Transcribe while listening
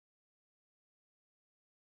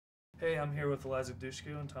Hey, I'm here with Eliza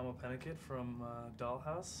Dushku and Tahmoh Penikett from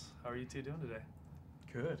Dollhouse. How are you two doing today?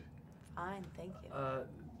 Good. Fine, thank you.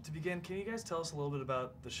 To begin, can you guys tell us a little bit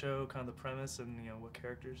about the show, kind of the premise, and what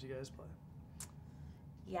characters you guys play?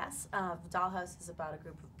 Yes, Dollhouse is about a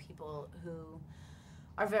group of people who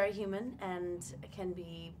are very human and can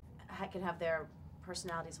have their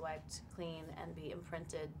personalities wiped clean and be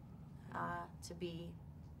imprinted to be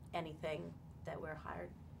anything that we're hired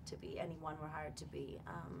to be, anyone we're hired to be.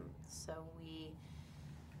 So we,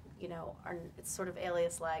 it's sort of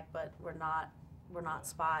alias-like, but we're not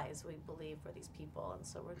spies. We believe we're these people, and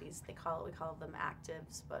so we call them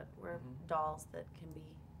actives, but we're dolls that can be,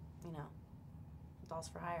 dolls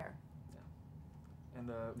for hire. Yeah. And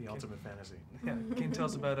The ultimate fantasy. Yeah. Can you tell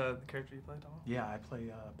us about the character you play, Tahmoh? Yeah, I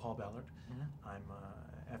play Paul Ballard. I'm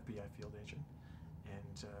a FBI field agent,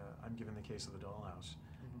 and I'm given the case of the Dollhouse,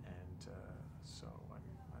 and so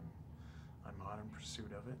I'm hot in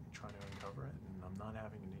pursuit of it and trying to uncover it, and I'm not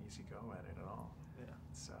having an easy go at it at all. Yeah.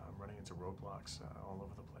 I'm running into roadblocks all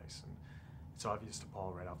over the place, and it's obvious to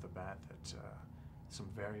Paul right off the bat that some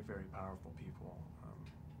very, very powerful people,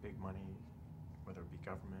 big money, whether it be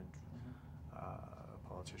government,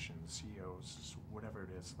 politicians, CEOs, whatever it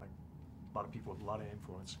is, like a lot of people with a lot of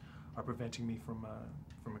influence, are preventing me from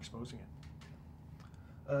exposing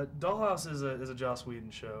it. Dollhouse is a Joss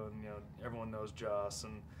Whedon show, and everyone knows Joss,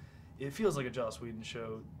 and it feels like a Joss Whedon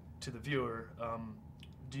show to the viewer.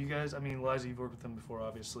 Do you guys? I mean, Eliza, you've worked with him before,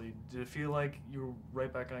 obviously. Did it feel like you were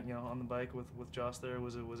right back on on the bike with Joss there?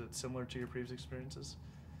 Was it similar to your previous experiences?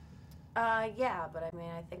 Yeah, but I mean,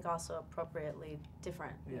 I think also appropriately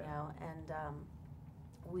different, and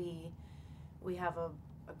we have a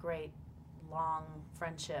great long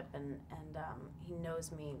friendship, and he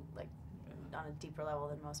knows me like on a deeper level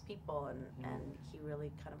than most people, and he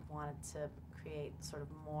really kind of wanted to create sort of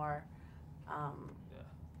more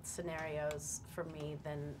scenarios for me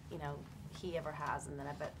than he ever has, and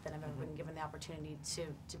I've ever been given the opportunity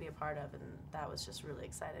to be a part of, and that was just really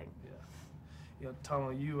exciting. Yeah.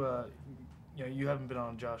 Tahmoh, you haven't been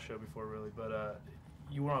on a Joss show before, really, but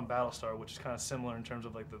you were on Battlestar, which is kind of similar in terms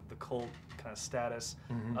of like the cult kind of status.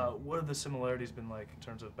 What have the similarities been like in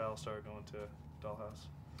terms of Battlestar going to Dollhouse?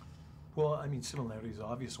 Well, I mean, similarities,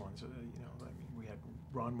 obvious ones. I mean, we had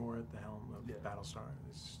Ron Moore at the helm of Battlestar.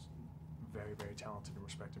 This very, very talented and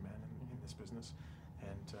respected man in this business,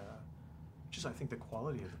 and just I think the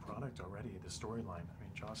quality of the product already, the storyline. I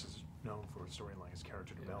mean, Joss is known for his storyline, his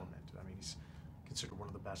character development. I mean, he's considered one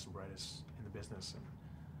of the best and brightest in the business, and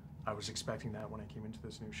I was expecting that when I came into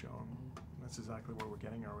this new show, and that's exactly what we're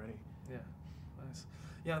getting already. Yeah, nice.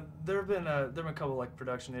 Yeah, there have been a couple like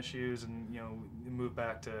production issues, and we moved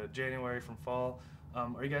back to January from fall.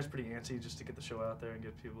 Are you guys pretty antsy just to get the show out there and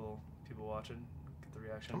get people watching, get the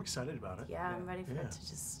reaction? I'm excited about it. Yeah, I'm ready for it to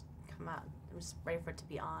just come out. I'm just ready for it to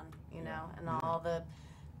be on, and all the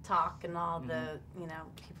talk and all the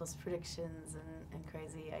people's predictions and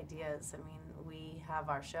crazy ideas. I mean, we have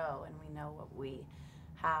our show and we know what we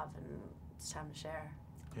have, and it's time to share.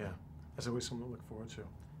 Yeah, there's always something to look forward to.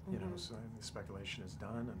 So the speculation is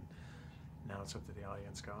done, and now it's up to the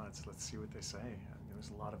audience gods. Let's see what they say. There's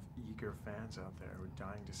a lot of eager fans out there who are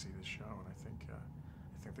dying to see this show, and I think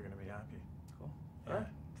they're going to be happy. Cool. All right.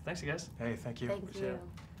 Thanks, you guys. Hey, thank you. Thank you.